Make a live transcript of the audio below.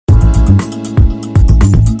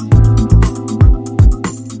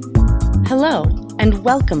and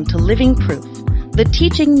welcome to Living Proof, the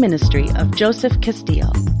teaching ministry of Joseph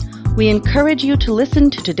Castillo. We encourage you to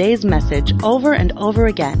listen to today's message over and over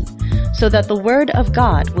again so that the Word of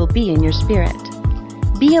God will be in your spirit.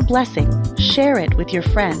 Be a blessing, share it with your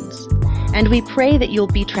friends, and we pray that you'll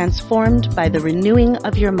be transformed by the renewing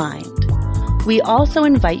of your mind. We also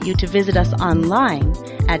invite you to visit us online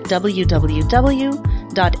at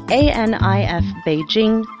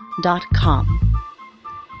www.anifbeijing.com.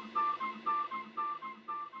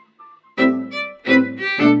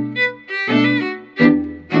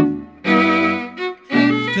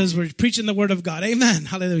 Because we're preaching the word of God. Amen.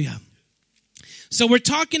 Hallelujah. So we're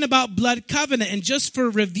talking about blood covenant. And just for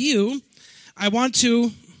review, I want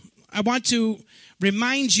to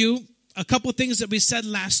remind you a couple things that we said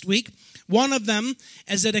last week. One of them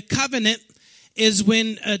is that a covenant is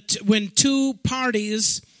when two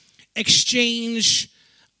parties exchange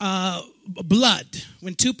blood.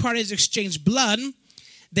 When two parties exchange blood,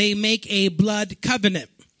 they make a blood covenant.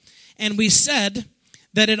 And we said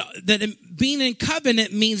that being in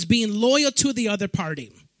covenant means being loyal to the other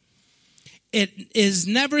party. It is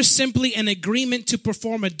never simply an agreement to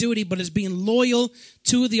perform a duty, but is being loyal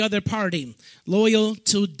to the other party. Loyal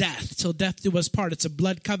to death, till death do us part. It's a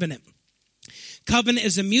blood covenant. Covenant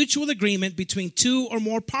is a mutual agreement between two or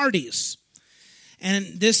more parties.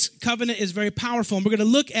 And this covenant is very powerful. And we're going to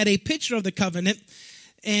look at a picture of the covenant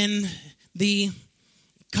in the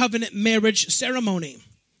covenant marriage ceremony.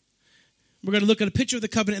 We're going to look at a picture of the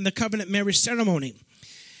covenant in the covenant marriage ceremony.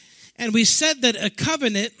 And we said that a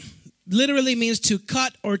covenant literally means to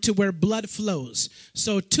cut or to where blood flows.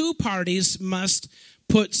 So two parties must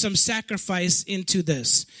put some sacrifice into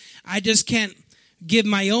this. I just can't give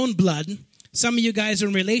my own blood. Some of you guys are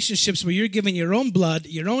in relationships where you're giving your own blood,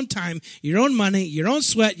 your own time, your own money, your own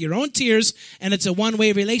sweat, your own tears, and it's a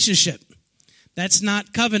one-way relationship. That's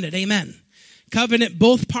not covenant. Amen. Covenant,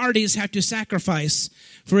 both parties have to sacrifice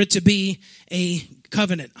for it to be a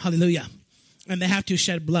covenant. Hallelujah. And they have to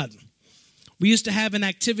shed blood. We used to have an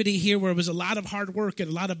activity here where it was a lot of hard work and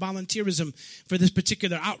a lot of volunteerism for this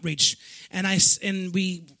particular outreach. And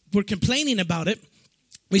we were complaining about it.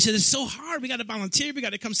 We said, it's so hard. We got to volunteer. We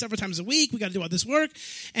got to come several times a week. We got to do all this work.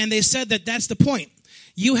 And they said that that's the point.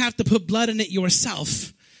 You have to put blood in it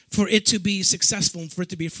yourself for it to be successful and for it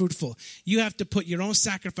to be fruitful. You have to put your own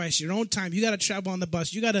sacrifice, your own time. You got to travel on the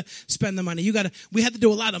bus. You got to spend the money. We had to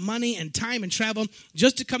do a lot of money and time and travel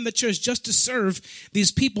just to come to church, just to serve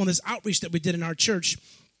these people in this outreach that we did in our church.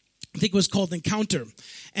 I think it was called Encounter.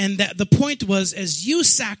 And that the point was, as you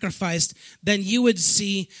sacrificed, then you would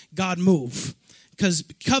see God move. Because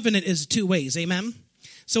covenant is two ways. Amen.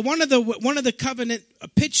 So one of the covenant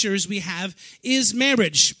pictures we have is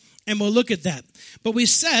marriage. And we'll look at that. But we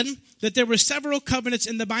said that there were several covenants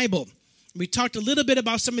in the Bible. We talked a little bit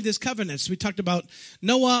about some of these covenants. We talked about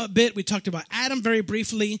Noah a bit. We talked about Adam very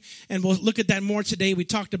briefly, and we'll look at that more today. We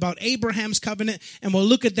talked about Abraham's covenant, and we'll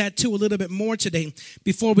look at that too a little bit more today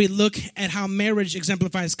before we look at how marriage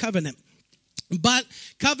exemplifies covenant. But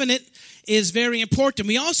covenant is very important.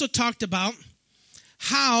 We also talked about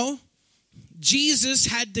how Jesus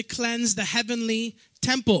had to cleanse the heavenly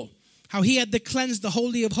temple. How he had to cleanse the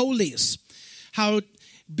Holy of Holies. How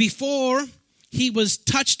before he was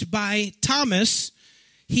touched by Thomas,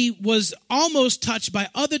 he was almost touched by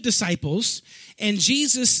other disciples. And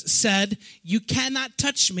Jesus said, you cannot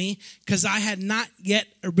touch me because I had not yet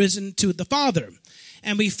arisen to the Father.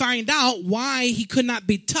 And we find out why he could not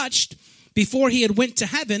be touched before he had went to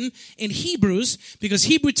heaven in Hebrews, because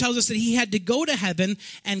Hebrew tells us that he had to go to heaven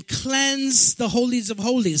and cleanse the holies of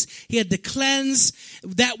holies. He had to cleanse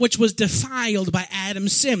that which was defiled by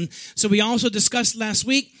Adam's sin. So we also discussed last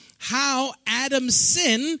week how Adam's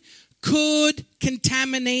sin could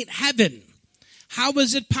contaminate heaven. How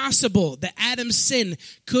was it possible that Adam's sin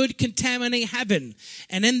could contaminate heaven?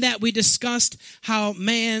 And in that we discussed how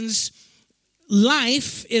man's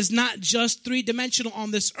life is not just three-dimensional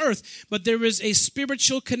on this earth, but there is a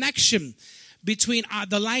spiritual connection between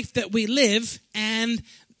the life that we live and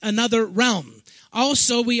another realm.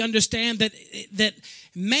 Also, we understand that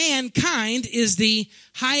mankind is the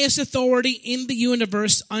highest authority in the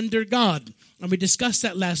universe under God. And we discussed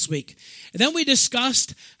that last week. And then we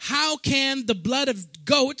discussed how can the blood of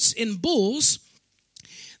goats and bulls,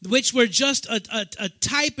 which were just a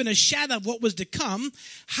type and a shadow of what was to come,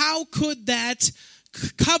 how could that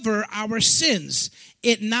cover our sins?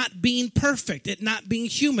 It not being perfect, it not being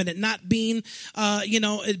human, it not being,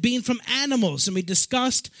 it being from animals. And we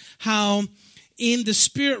discussed how in the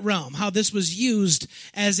spirit realm, how this was used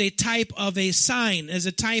as a type of a sign, as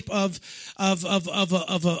a type of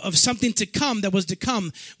something to come that was to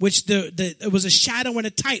come, which it was a shadow and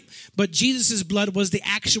a type, but Jesus' blood was the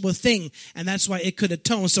actual thing, and that's why it could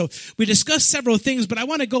atone. So we discussed several things, but I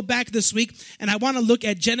want to go back this week, and I want to look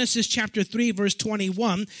at Genesis chapter 3, verse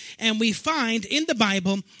 21, and we find in the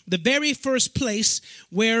Bible the very first place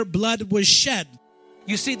where blood was shed.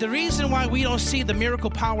 You see, the reason why we don't see the miracle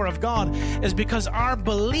power of God is because our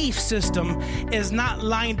belief system is not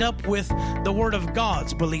lined up with the Word of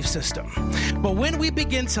God's belief system. But when we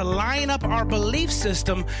begin to line up our belief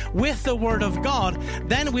system with the Word of God,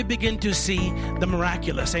 then we begin to see the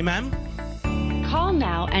miraculous. Amen? Call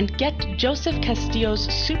now and get Joseph Castillo's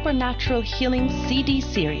Supernatural Healing CD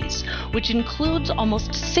series, which includes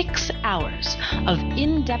almost 6 hours of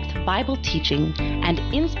in-depth Bible teaching and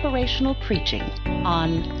inspirational preaching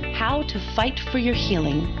on how to fight for your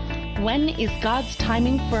healing. When is God's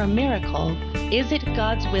timing for a miracle? Is it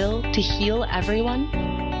God's will to heal everyone?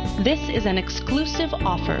 This is an exclusive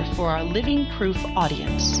offer for our Living Proof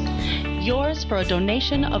audience. Yours for a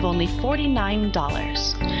donation of only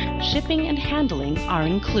 $49. Shipping and handling are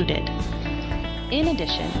included. In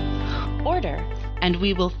addition, order and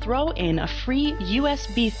we will throw in a free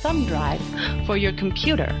USB thumb drive for your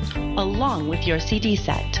computer along with your CD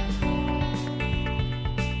set.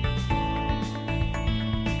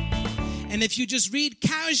 And if you just read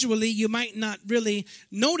casually, you might not really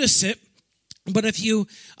notice it. But if you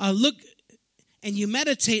look and you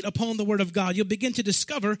meditate upon the Word of God, you'll begin to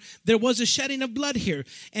discover there was a shedding of blood here.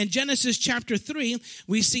 In Genesis chapter 3,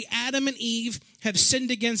 we see Adam and Eve have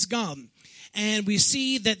sinned against God. And we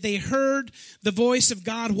see that they heard the voice of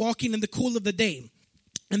God walking in the cool of the day.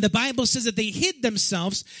 And the Bible says that they hid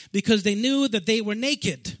themselves because they knew that they were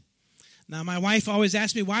naked. Now, my wife always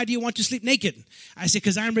asks me, why do you want to sleep naked? I say,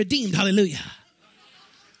 because I'm redeemed. Hallelujah.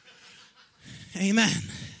 Amen.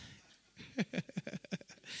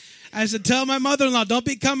 I said, tell my mother-in-law, don't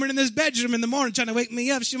be coming in this bedroom in the morning trying to wake me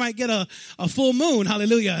up. She might get a full moon,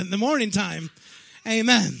 hallelujah, in the morning time.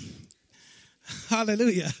 Amen.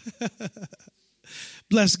 Hallelujah.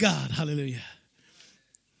 Bless God, hallelujah.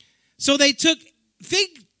 So they took fig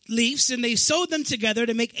leaves and they sewed them together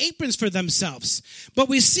to make aprons for themselves. But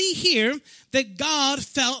we see here that God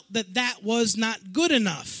felt that that was not good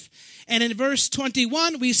enough. And in verse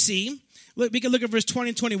 21, we see, we can look at verse 20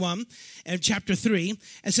 and 21 in chapter 3.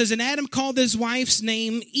 It says, and Adam called his wife's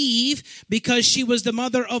name Eve because she was the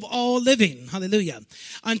mother of all living. Hallelujah.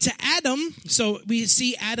 Unto Adam, so we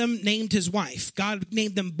see Adam named his wife. God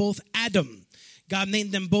named them both Adam. God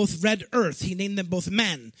named them both red earth. He named them both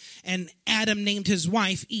man. And Adam named his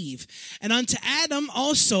wife Eve. And unto Adam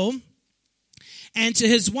also and to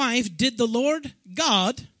his wife did the Lord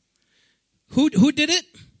God. Who did it?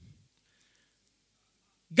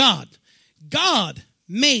 God. God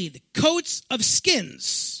made coats of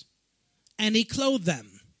skins, and he clothed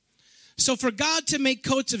them. So for God to make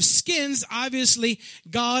coats of skins, obviously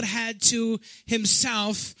God had to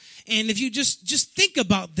himself. And if you just think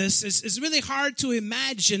about this, it's really hard to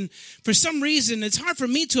imagine. For some reason, it's hard for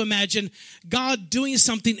me to imagine God doing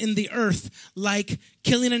something in the earth like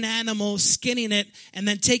killing an animal, skinning it, and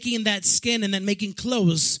then taking that skin and then making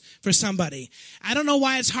clothes for somebody. I don't know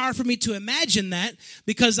why it's hard for me to imagine that,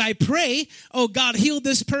 because I pray, oh, God, heal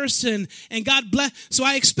this person, and God bless. So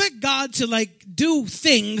I expect God to do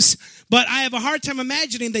things, but I have a hard time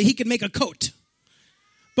imagining that he can make a coat.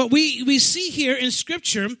 But we see here in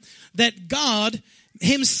Scripture that God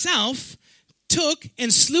himself took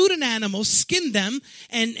and slew an animal, skinned them,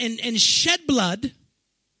 and shed blood.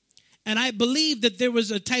 And I believe that there was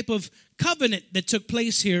a type of covenant that took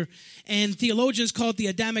place here, and theologians call it the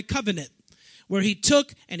Adamic covenant, where he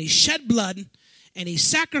took and he shed blood, and he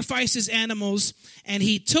sacrificed his animals, and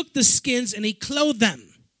he took the skins and he clothed them.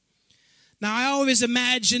 Now, I always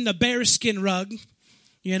imagined a bearskin rug,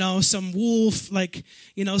 some wolf,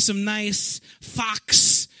 some nice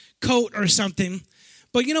fox coat or something.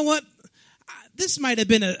 But you know what? This might have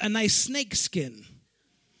been a nice snake skin.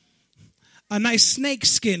 A nice snake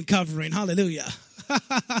skin covering. Hallelujah.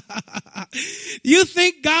 You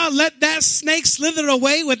think God let that snake slither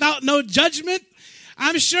away without no judgment?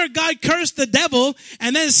 I'm sure God cursed the devil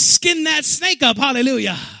and then skinned that snake up.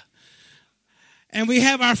 Hallelujah. And we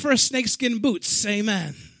have our first snakeskin boots.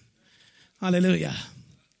 Amen. Hallelujah.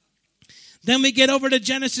 Then we get over to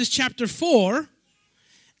Genesis chapter 4,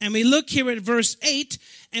 and we look here at verse 8,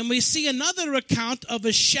 and we see another account of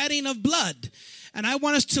a shedding of blood. And I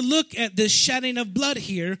want us to look at this shedding of blood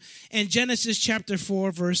here in Genesis chapter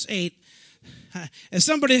 4, verse 8. If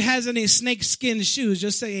somebody has any snakeskin shoes,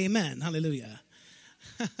 just say amen. Hallelujah.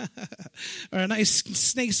 Or a nice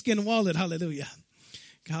snakeskin wallet. Hallelujah.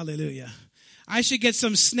 Hallelujah. I should get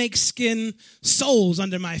some snakeskin soles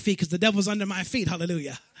under my feet because the devil's under my feet.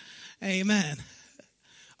 Hallelujah. Amen.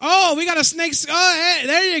 Oh, we got a snake. Oh, hey,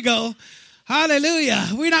 there you go. Hallelujah.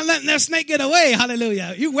 We're not letting that snake get away.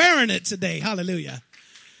 Hallelujah. You're wearing it today. Hallelujah.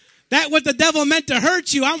 That what the devil meant to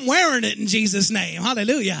hurt you, I'm wearing it in Jesus' name.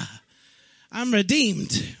 Hallelujah. I'm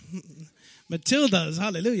redeemed. Matilda's,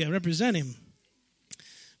 hallelujah, represent him.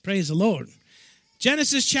 Praise the Lord.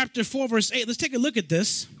 Genesis chapter 4, verse 8. Let's take a look at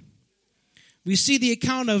this. We see the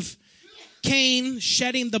account of Cain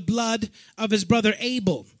shedding the blood of his brother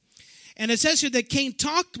Abel. And it says here that Cain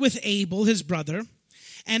talked with Abel, his brother,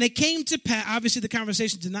 and it came to pass, obviously the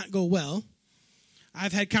conversation did not go well.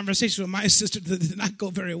 I've had conversations with my sister that did not go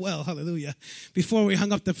very well, hallelujah. Before we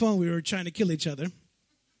hung up the phone, we were trying to kill each other.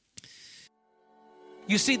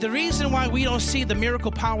 You see, the reason why we don't see the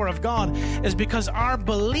miracle power of God is because our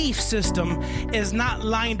belief system is not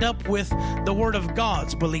lined up with the Word of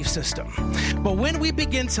God's belief system. But when we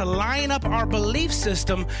begin to line up our belief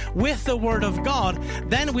system with the Word of God,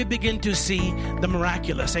 then we begin to see the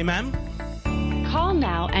miraculous. Amen? Call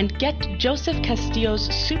now and get Joseph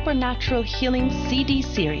Castillo's Supernatural Healing CD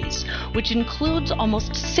series, which includes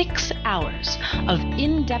almost 6 hours of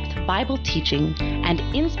in-depth Bible teaching and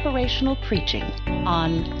inspirational preaching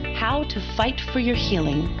on how to fight for your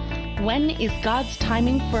healing. When is God's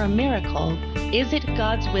timing for a miracle? Is it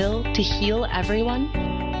God's will to heal everyone?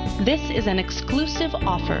 This is an exclusive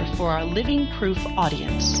offer for our Living Proof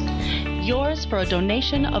audience. Yours for a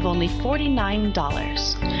donation of only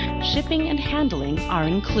 $49. Shipping and handling are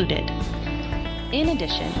included. In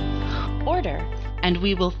addition, order and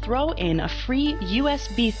we will throw in a free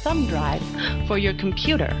USB thumb drive for your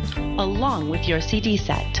computer along with your CD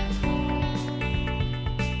set.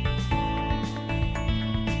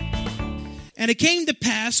 And it came to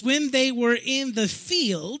pass when they were in the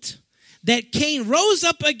field that Cain rose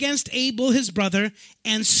up against Abel his brother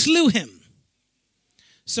and slew him.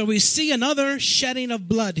 So we see another shedding of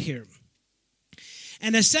blood here.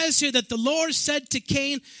 And it says here that the Lord said to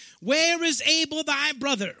Cain, "Where is Abel thy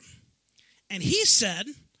brother?" And he said,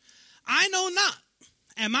 "I know not.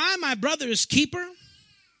 Am I my brother's keeper?"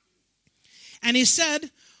 And he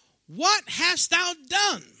said, "What hast thou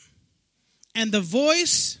done?" And the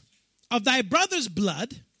voice of thy brother's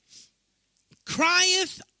blood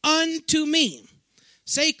crieth unto me.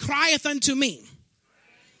 Say, crieth unto me.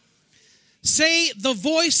 Say, the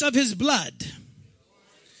voice of his blood.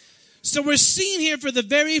 So we're seeing here for the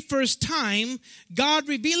very first time, God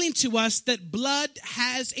revealing to us that blood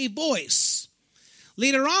has a voice.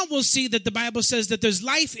 Later on, we'll see that the Bible says that there's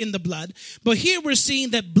life in the blood. But here we're seeing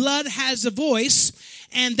that blood has a voice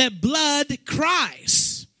and that blood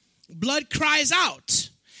cries. Blood cries out.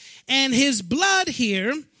 And his blood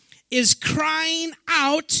here is crying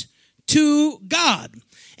out to God.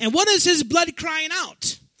 And what is his blood crying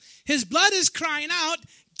out? His blood is crying out,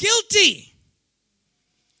 guilty.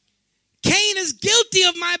 Cain is guilty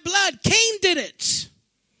of my blood. Cain did it.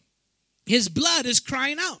 His blood is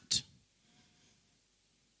crying out.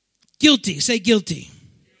 Guilty. Say guilty.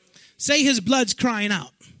 Say his blood's crying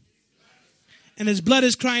out. And his blood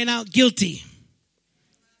is crying out guilty.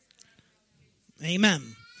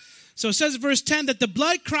 Amen. So it says verse 10 that the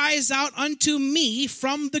blood cries out unto me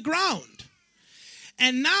from the ground.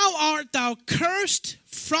 And now art thou cursed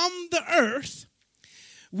from the earth,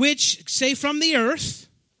 which, say from the earth,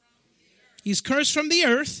 he's cursed from the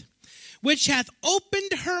earth, which hath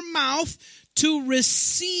opened her mouth to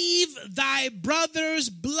receive thy brother's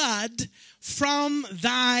blood from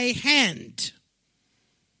thy hand.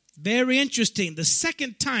 Very interesting. The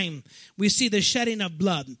second time we see the shedding of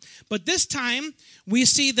blood. But this time we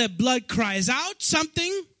see that blood cries out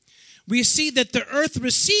something. We see that the earth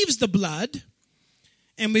receives the blood.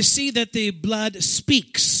 And we see that the blood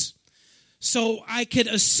speaks. So I could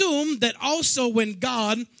assume that also when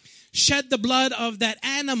God shed the blood of that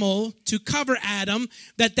animal to cover Adam,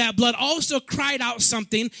 that blood also cried out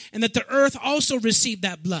something and that the earth also received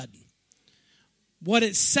that blood. What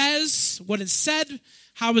it says, what it said,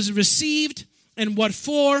 how it was received, and what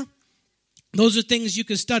for, those are things you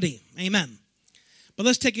can study. Amen. But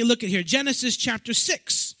let's take a look at here. Genesis chapter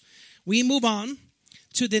 6. We move on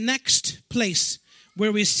to the next place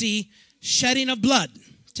where we see shedding of blood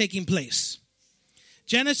taking place.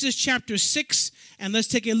 Genesis chapter 6, and let's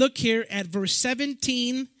take a look here at verse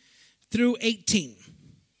 17 through 18.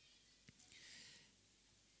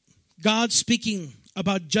 God speaking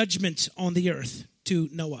about judgment on the earth to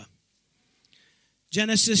Noah.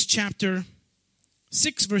 Genesis chapter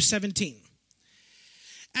 6, verse 17.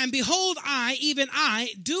 And behold, I, even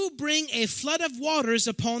I, do bring a flood of waters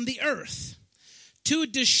upon the earth, to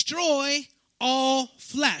destroy all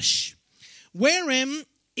flesh, wherein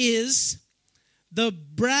is the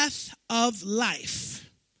breath of life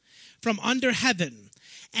from under heaven,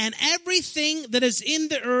 and everything that is in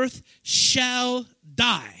the earth shall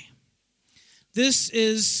die. This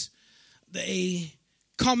is the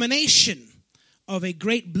culmination of a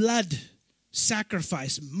great blood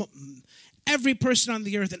sacrifice. Every person on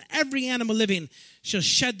the earth and every animal living shall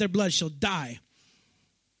shed their blood, shall die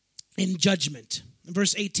in judgment.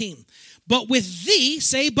 Verse 18. But with thee,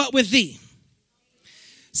 say, but with thee.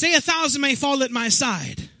 Say 1,000 may fall at my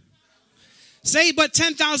side. Say, but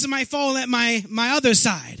 10,000 might fall at my other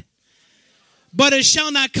side. But it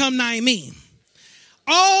shall not come nigh me.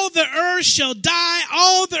 All the earth shall die,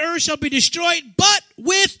 all the earth shall be destroyed, but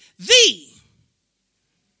with thee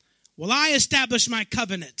will I establish my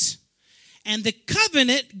covenant. And the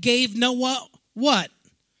covenant gave Noah what?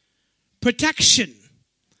 Protection.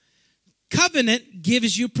 Covenant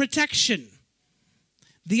gives you protection.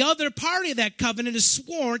 The other party of that covenant is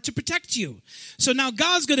sworn to protect you. So now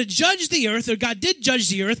God's going to judge the earth, or God did judge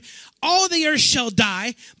the earth. All the earth shall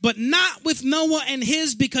die, but not with Noah and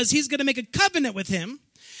his, because he's going to make a covenant with him.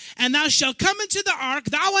 And thou shalt come into the ark,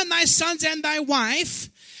 thou and thy sons and thy wife.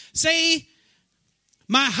 Say,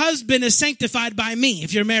 my husband is sanctified by me,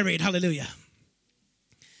 if you're married. Hallelujah.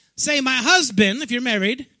 Say, my husband, if you're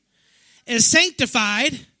married, is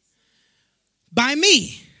sanctified by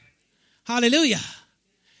me. Hallelujah.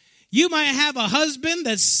 You might have a husband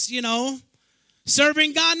that's,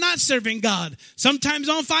 serving God, not serving God. Sometimes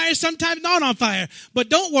on fire, sometimes not on fire. But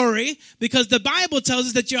don't worry, because the Bible tells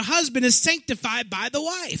us that your husband is sanctified by the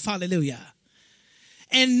wife. Hallelujah.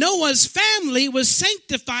 And Noah's family was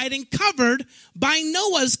sanctified and covered by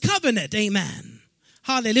Noah's covenant. Amen.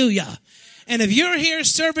 Hallelujah. And if you're here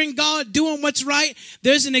serving God, doing what's right,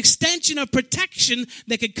 there's an extension of protection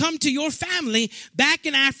that could come to your family back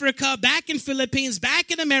in Africa, back in Philippines,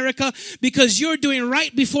 back in America, because you're doing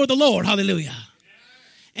right before the Lord. Hallelujah.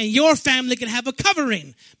 And your family can have a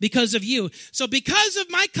covering because of you. So because of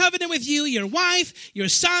my covenant with you, your wife, your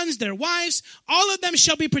sons, their wives, all of them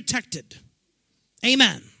shall be protected.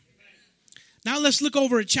 Amen. Now let's look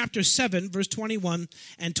over at chapter 7, verse 21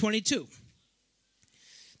 and 22.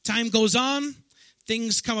 Time goes on.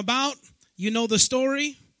 Things come about. You know the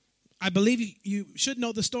story. I believe you should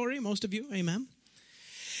know the story, most of you. Amen.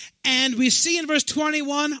 And we see in verse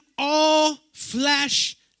 21, all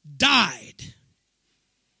flesh died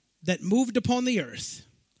that moved upon the earth,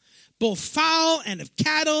 both fowl and of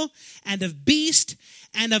cattle and of beast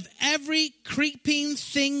and of every creeping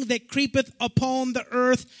thing that creepeth upon the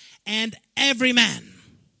earth, and every man.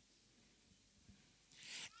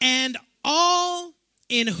 And all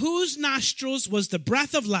in whose nostrils was the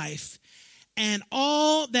breath of life, and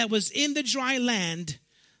all that was in the dry land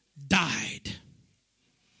died.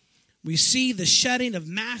 We see the shedding of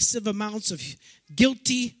massive amounts of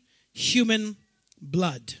guilty human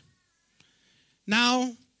blood.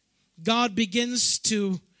 Now, God begins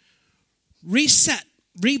to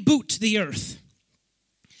reboot the earth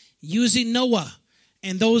using Noah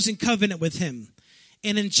and those in covenant with him.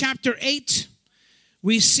 And in chapter 8,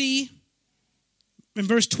 we see in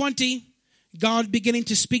verse 20, God beginning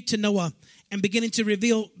to speak to Noah and beginning to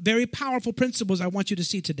reveal very powerful principles I want you to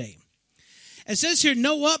see today. It says here,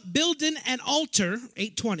 Noah building an altar,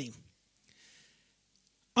 8:20,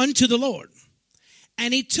 unto the Lord.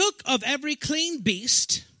 And he took of every clean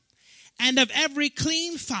beast and of every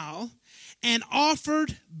clean fowl and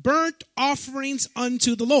offered burnt offerings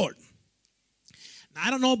unto the Lord. Now, I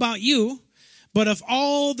don't know about you, but if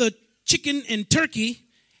all the chicken and turkey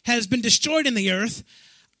has been destroyed in the earth,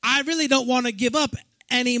 I really don't want to give up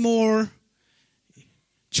any more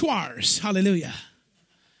chars. Hallelujah.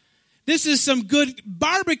 This is some good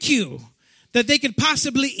barbecue that they could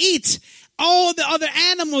possibly eat. All the other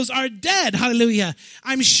animals are dead. Hallelujah.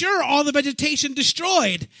 I'm sure all the vegetation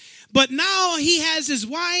destroyed. But now he has his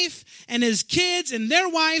wife and his kids and their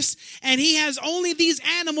wives, and he has only these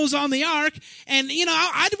animals on the ark. And,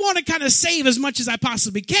 I'd want to kind of save as much as I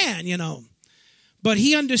possibly can, But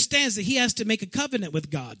he understands that he has to make a covenant with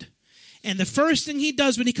God. And the first thing he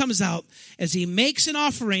does when he comes out is he makes an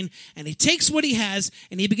offering, and he takes what he has,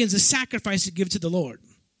 and he begins to sacrifice to give to the Lord.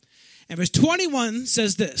 And verse 21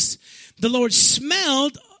 says this, the Lord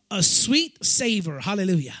smelled a sweet savor.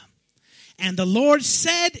 Hallelujah. And the Lord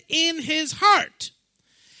said in his heart,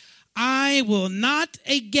 I will not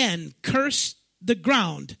again curse the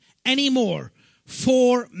ground anymore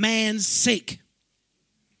for man's sake.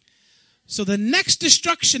 So the next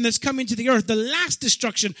destruction that's coming to the earth, the last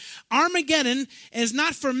destruction, Armageddon, is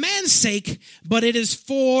not for man's sake, but it is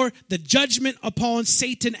for the judgment upon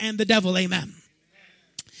Satan and the devil. Amen.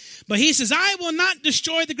 But he says, I will not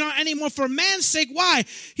destroy the ground anymore for man's sake. Why?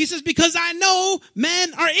 He says, because I know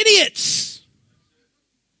men are idiots.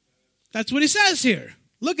 That's what he says here.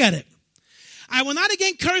 Look at it. I will not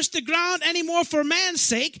again curse the ground anymore for man's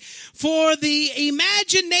sake, for the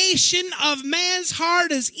imagination of man's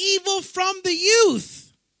heart is evil from the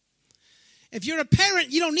youth. If you're a parent,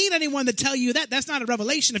 you don't need anyone to tell you that. That's not a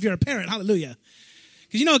revelation if you're a parent. Hallelujah.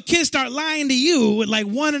 Because you know, kids start lying to you with like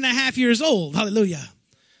 1.5 years old. Hallelujah.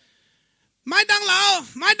 My dang lao,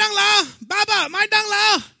 Baba, my dang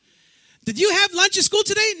lao. Did you have lunch at school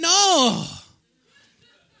today? No.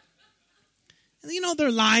 You know, they're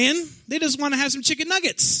lying. They just want to have some chicken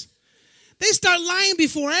nuggets. They start lying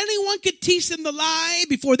before anyone could teach them the lie,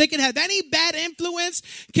 before they can have any bad influence.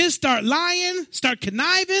 Kids start lying, start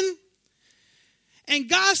conniving. And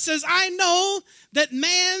God says, I know that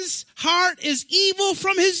man's heart is evil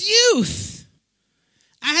from his youth.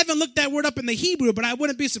 I haven't looked that word up in the Hebrew, but I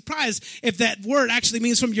wouldn't be surprised if that word actually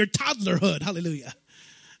means from your toddlerhood. Hallelujah.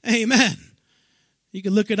 Amen. You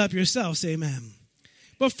can look it up yourself. Say amen.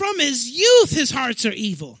 But from his youth, his hearts are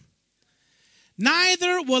evil.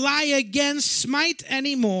 Neither will I again smite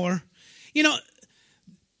anymore. You know,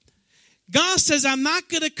 God says, I'm not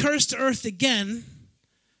going to curse the earth again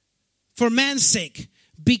for man's sake,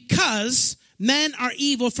 because men are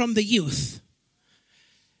evil from the youth.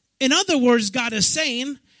 In other words, God is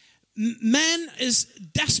saying, man is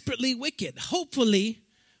desperately wicked, hopefully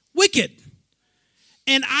wicked.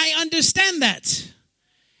 And I understand that.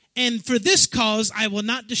 And for this cause, I will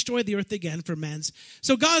not destroy the earth again for man's.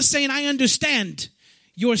 So God's saying, I understand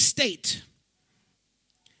your state.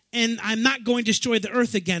 And I'm not going to destroy the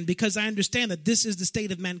earth again because I understand that this is the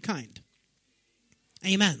state of mankind.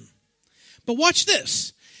 Amen. But watch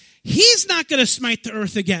this. He's not going to smite the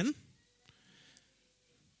earth again.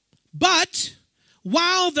 But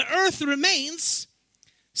while the earth remains,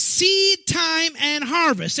 seed time and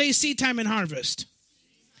harvest. Say seed time and harvest.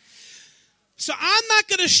 So I'm not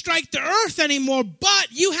going to strike the earth anymore, but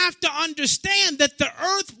you have to understand that the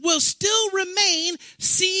earth will still remain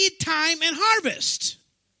seed time and harvest.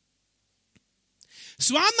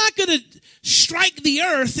 So I'm not going to strike the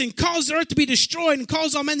earth and cause the earth to be destroyed and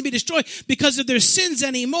cause all men to be destroyed because of their sins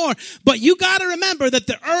anymore. But you got to remember that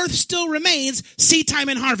the earth still remains seed time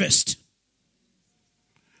and harvest.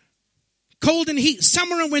 Cold and heat,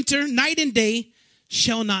 summer and winter, night and day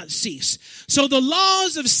shall not cease. So the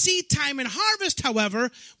laws of seed time and harvest, however,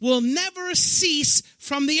 will never cease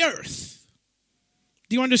from the earth.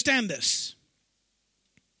 Do you understand this?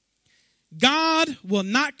 God will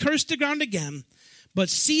not curse the ground again, but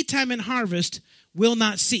seed time and harvest will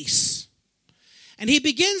not cease. And he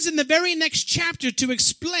begins in the very next chapter to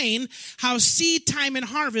explain how seed time and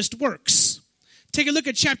harvest works. Take a look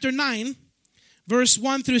at chapter 9, verse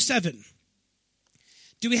 1 through 7.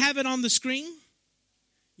 Do we have it on the screen?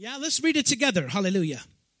 Yeah, let's read it together. Hallelujah.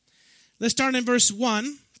 Let's start in verse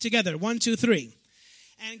 1 together. 1, 2, 3.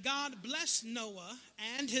 And God blessed Noah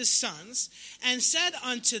and his sons, and said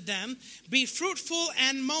unto them, be fruitful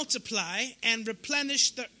and multiply, and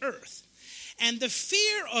replenish the earth. And the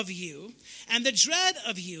fear of you and the dread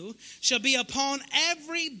of you shall be upon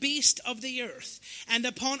every beast of the earth, and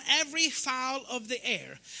upon every fowl of the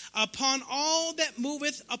air, upon all that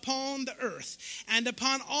moveth upon the earth, and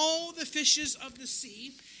upon all the fishes of the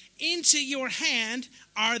sea. Into your hand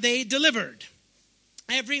are they delivered.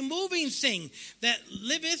 Every moving thing that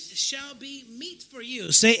liveth shall be meat for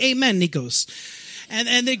you. Say amen, Nikos.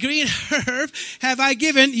 And the green herb have I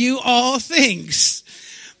given you all things.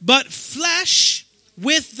 But flesh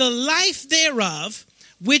with the life thereof,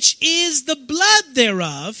 which is the blood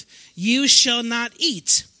thereof, you shall not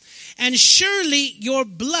eat. And surely your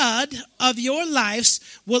blood of your lives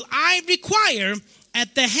will I require.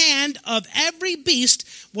 At the hand of every beast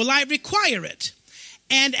will I require it.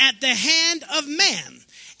 And at the hand of man,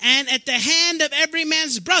 and at the hand of every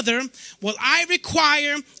man's brother, will I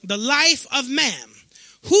require the life of man.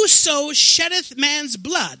 Whoso sheddeth man's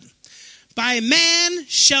blood, by man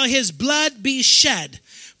shall his blood be shed.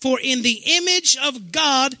 For in the image of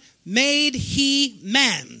God made he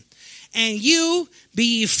man. And you,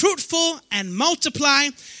 be ye fruitful and multiply,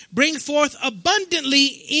 bring forth abundantly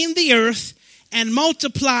in the earth, and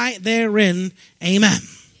multiply therein. Amen.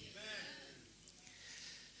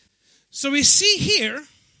 So we see here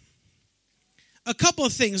a couple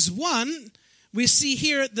of things. One, we see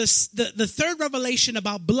here the third revelation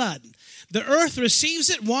about blood. The earth receives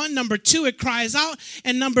it. 1. Number 2, it cries out.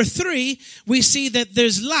 And number 3, we see that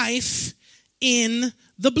there's life in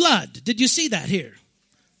the blood. Did you see that here?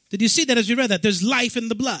 Did you see that as we read that? There's life in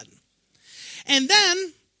the blood. And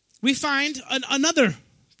then we find another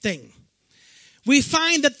thing. We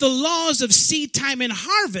find that the laws of seed time and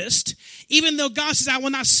harvest, even though God says, I will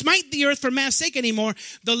not smite the earth for man's sake anymore,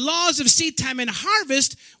 the laws of seed time and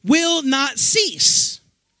harvest will not cease.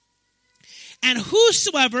 And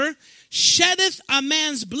whosoever sheddeth a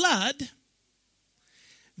man's blood,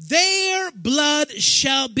 their blood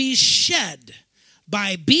shall be shed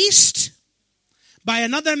by beast, by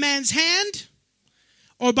another man's hand,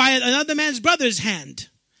 or by another man's brother's hand.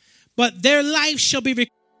 But their life shall be recorded.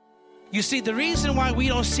 You see, the reason why we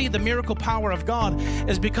don't see the miracle power of God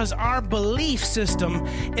is because our belief system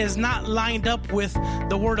is not lined up with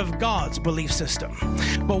the Word of God's belief system.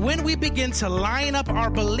 But when we begin to line up our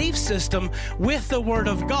belief system with the Word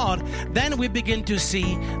of God, then we begin to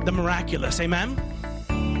see the miraculous. Amen?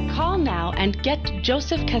 Call now and get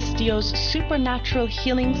Joseph Castillo's Supernatural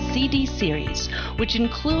Healing CD series, which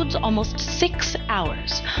includes almost 6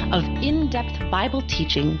 hours of in-depth Bible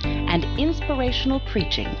teaching and inspirational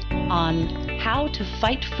preaching on how to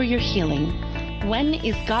fight for your healing. When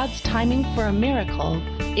is God's timing for a miracle?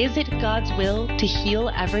 Is it God's will to heal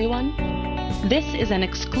everyone? This is an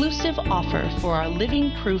exclusive offer for our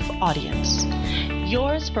Living Proof audience.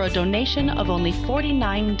 Yours for a donation of only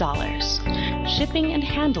 $49. Shipping and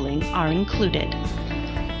handling are included.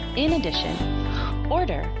 In addition,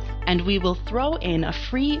 order and we will throw in a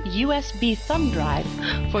free USB thumb drive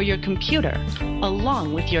for your computer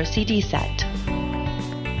along with your CD set.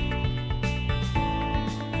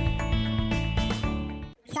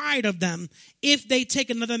 Required of them if they take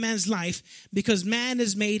another man's life, because man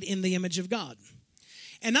is made in the image of God.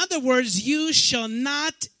 In other words, you shall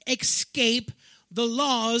not escape the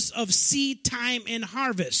laws of seed time and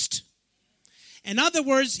harvest. In other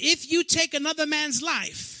words, if you take another man's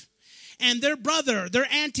life and their brother, their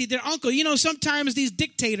auntie, their uncle, you know, sometimes these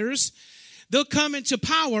dictators, they'll come into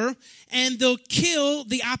power and they'll kill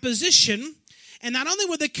the opposition. And not only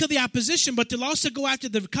will they kill the opposition, but they'll also go after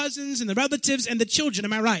the cousins and the relatives and the children.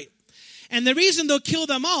 Am I right? And the reason they'll kill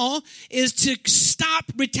them all is to stop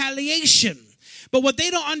retaliation. But what they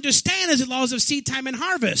don't understand is the laws of seed time and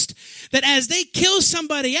harvest. That as they kill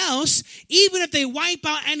somebody else, even if they wipe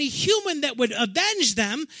out any human that would avenge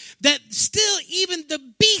them, that still even the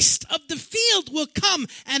beast of the field will come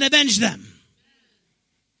and avenge them.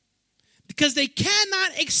 Because they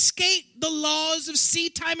cannot escape the laws of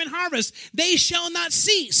seed time and harvest. They shall not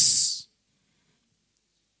cease.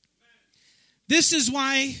 This is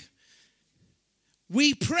why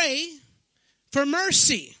we pray for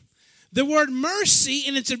mercy. The word mercy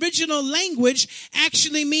in its original language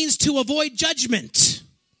actually means to avoid judgment.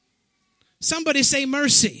 Somebody say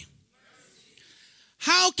mercy.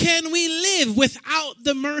 How can we live without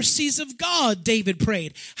the mercies of God? David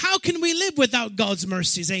prayed. How can we live without God's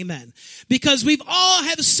mercies? Amen. Because we've all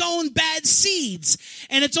have sown bad seeds.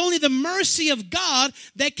 And it's only the mercy of God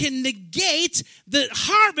that can negate the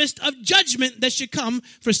harvest of judgment that should come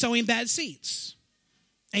for sowing bad seeds.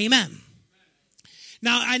 Amen.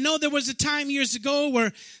 Now, I know there was a time years ago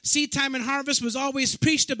where seed time and harvest was always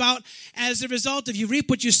preached about as a result of you reap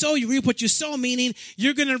what you sow, meaning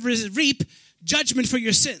you're going to reap judgment for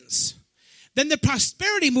your sins. Then the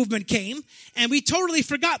prosperity movement came, and we totally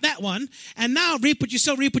forgot that one. And now reap what you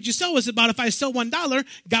sow is about if I sow $1,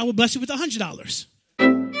 God will bless you with $100.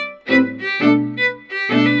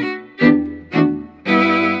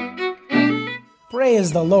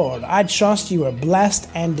 Praise the Lord. I trust you are blessed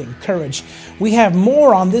and encouraged. We have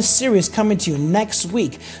more on this series coming to you next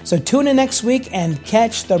week. So tune in next week and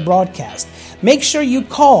catch the broadcast. Make sure you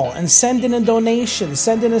call and send in a donation,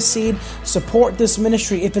 send in a seed, support this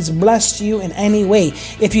ministry if it's blessed you in any way.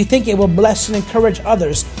 If you think it will bless and encourage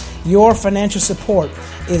others, your financial support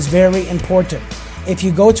is very important. If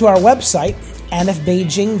you go to our website,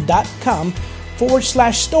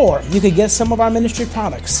 nfbeijing.com/store, you could get some of our ministry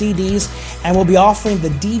products, CDs, and we'll be offering the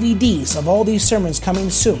DVDs of all these sermons coming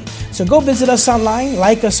soon. So go visit us online,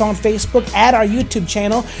 like us on Facebook, add our YouTube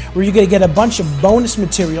channel where you're going to get a bunch of bonus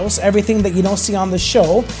materials, everything that you don't see on the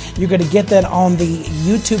show. You're going to get that on the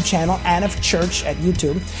YouTube channel, Anif Church at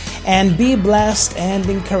YouTube. And be blessed and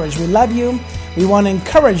encouraged. We love you. We want to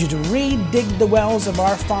encourage you to dig the wells of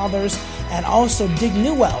our fathers and also dig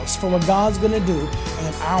new wells for what God's going to do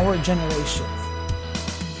in our generation.